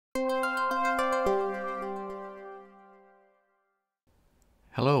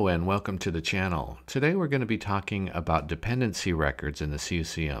Hello and welcome to the channel. Today we're going to be talking about dependency records in the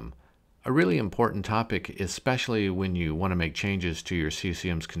CUCM. A really important topic, especially when you want to make changes to your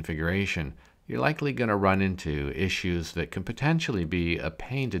CUCM's configuration. You're likely going to run into issues that can potentially be a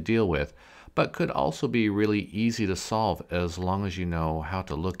pain to deal with, but could also be really easy to solve as long as you know how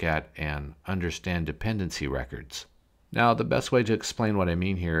to look at and understand dependency records. Now, the best way to explain what I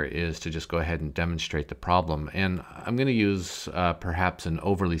mean here is to just go ahead and demonstrate the problem. And I'm going to use perhaps an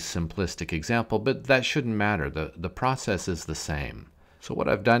overly simplistic example, but that shouldn't matter. The process is the same. So what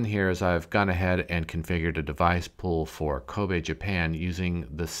I've done here is I've gone ahead and configured a device pool for Kobe, Japan using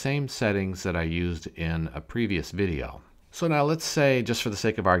the same settings that I used in a previous video. So now let's say, just for the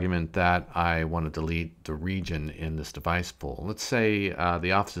sake of argument, that I want to delete the region in this device pool. Let's say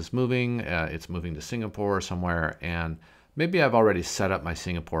the office is moving, it's moving to Singapore or somewhere, and maybe I've already set up my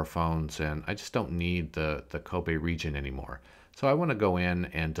Singapore phones and I just don't need the Kobe region anymore. So I want to go in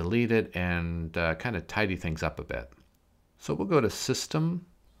and delete it and kind of tidy things up a bit. So we'll go to System,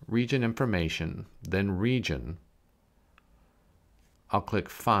 Region Information, then Region. I'll click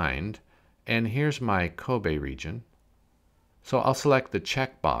Find, and here's my Kobe region. So I'll select the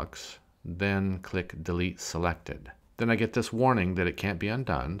checkbox, then click Delete Selected. Then I get this warning that it can't be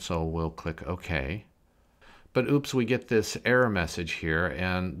undone, so we'll click OK. But oops, we get this error message here,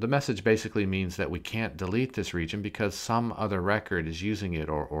 and the message basically means that we can't delete this region because some other record is using it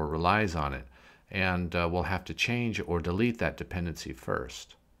or relies on it, and we'll have to change or delete that dependency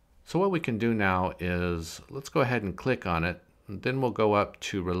first. So what we can do now is, let's go ahead and click on it, and then we'll go up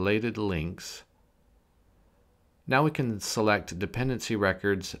to Related Links. Now we can select dependency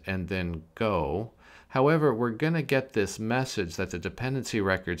records and then go. However, we're going to get this message that the dependency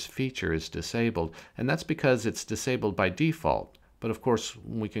records feature is disabled, and that's because it's disabled by default. But of course,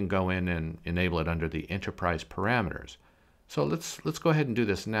 we can go in and enable it under the enterprise parameters. So let's go ahead and do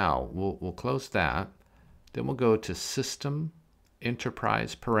this now. We'll close that. Then we'll go to System,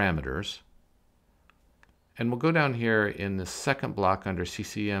 Enterprise Parameters. And we'll go down here in the second block under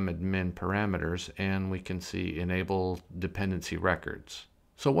CCM Admin Parameters, and we can see Enable Dependency Records.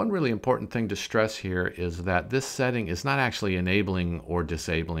 So one really important thing to stress here is that this setting is not actually enabling or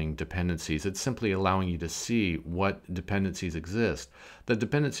disabling dependencies. It's simply allowing you to see what dependencies exist. The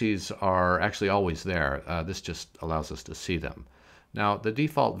dependencies are actually always there. This just allows us to see them. Now, the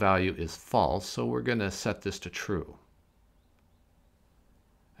default value is false, so we're going to set this to true.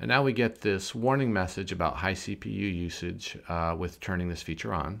 And now we get this warning message about high CPU usage with turning this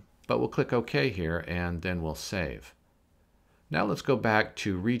feature on. But we'll click OK here and then we'll save. Now let's go back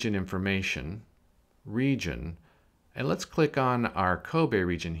to Region Information, Region, and let's click on our Kobe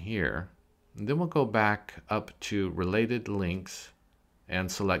region here. And then we'll go back up to Related Links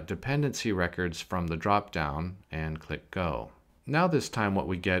and select Dependency Records from the drop-down and click Go. Now this time what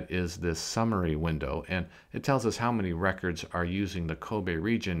we get is this summary window, and it tells us how many records are using the Kobe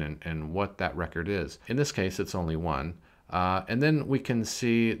region and what that record is. In this case, it's only one. And then we can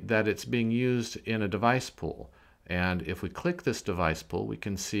see that it's being used in a device pool. And if we click this device pool, we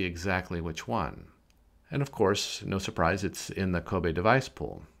can see exactly which one. And of course, no surprise, it's in the Kobe device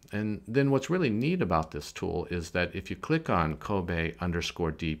pool. And then what's really neat about this tool is that if you click on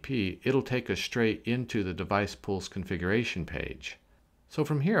Kobe_DP, it'll take us straight into the device pool's configuration page. So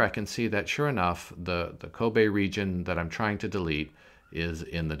from here I can see that sure enough, the Kobe region that I'm trying to delete is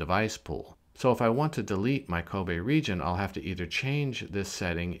in the device pool. So if I want to delete my Kobe region, I'll have to either change this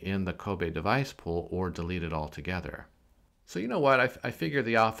setting in the Kobe device pool or delete it altogether. So you know what, I figure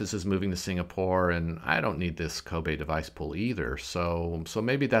the office is moving to Singapore and I don't need this Kobe device pool either, so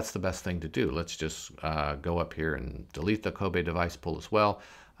maybe that's the best thing to do. Let's just go up here and delete the Kobe device pool as well.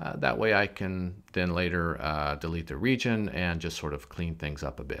 That way I can then later delete the region and just sort of clean things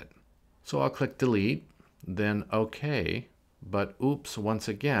up a bit. So I'll click Delete, then OK, but oops, once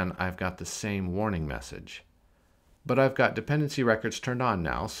again I've got the same warning message. But I've got dependency records turned on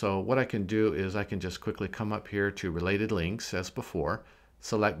now, so what I can do is I can just quickly come up here to Related Links as before,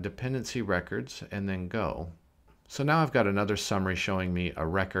 select Dependency Records, and then Go. So now I've got another summary showing me a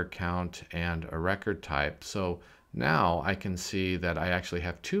record count and a record type. So now I can see that I actually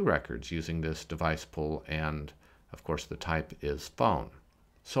have two records using this device pool, and of course the type is phone.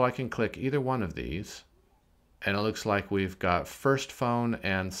 So I can click either one of these, and it looks like we've got first phone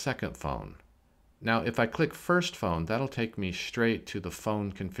and second phone. Now, if I click First Phone, that'll take me straight to the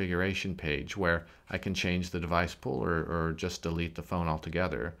phone configuration page where I can change the device pool or just delete the phone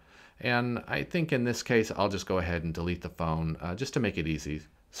altogether. And I think in this case, I'll just go ahead and delete the phone just to make it easy.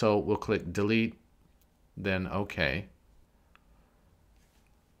 So we'll click Delete, then OK.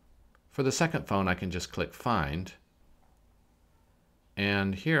 For the second phone, I can just click Find.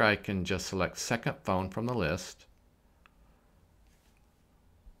 And here I can just select second phone from the list.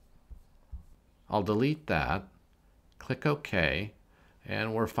 I'll delete that, click OK,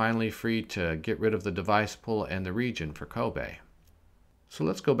 and we're finally free to get rid of the device pool and the region for Kobe. So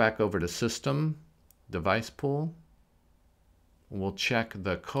let's go back over to System, Device Pool. We'll check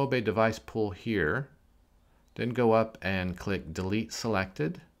the Kobe device pool here, then go up and click Delete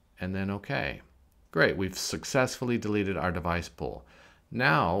Selected, and then OK. Great, we've successfully deleted our device pool.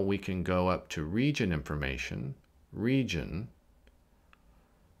 Now we can go up to Region Information, Region,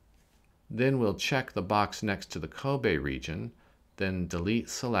 then we'll check the box next to the Kobe region, then Delete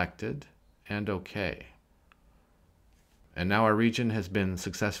Selected, and OK. And now our region has been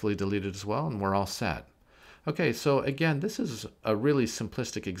successfully deleted as well, and we're all set. Okay, so again, this is a really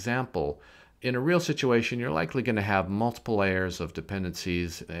simplistic example. In a real situation, you're likely going to have multiple layers of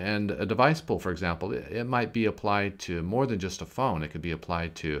dependencies, and a device pool, for example, it might be applied to more than just a phone. It could be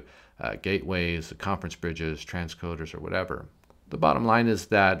applied to gateways, conference bridges, transcoders, or whatever. The bottom line is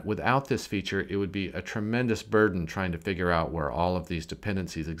that without this feature, it would be a tremendous burden trying to figure out where all of these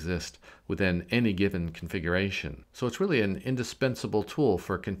dependencies exist within any given configuration. So it's really an indispensable tool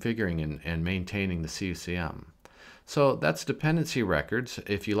for configuring and maintaining the CUCM. So that's dependency records.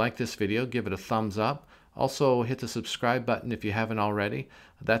 If you like this video, give it a thumbs up. Also hit the subscribe button if you haven't already.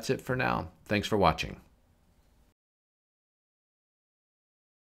 That's it for now. Thanks for watching.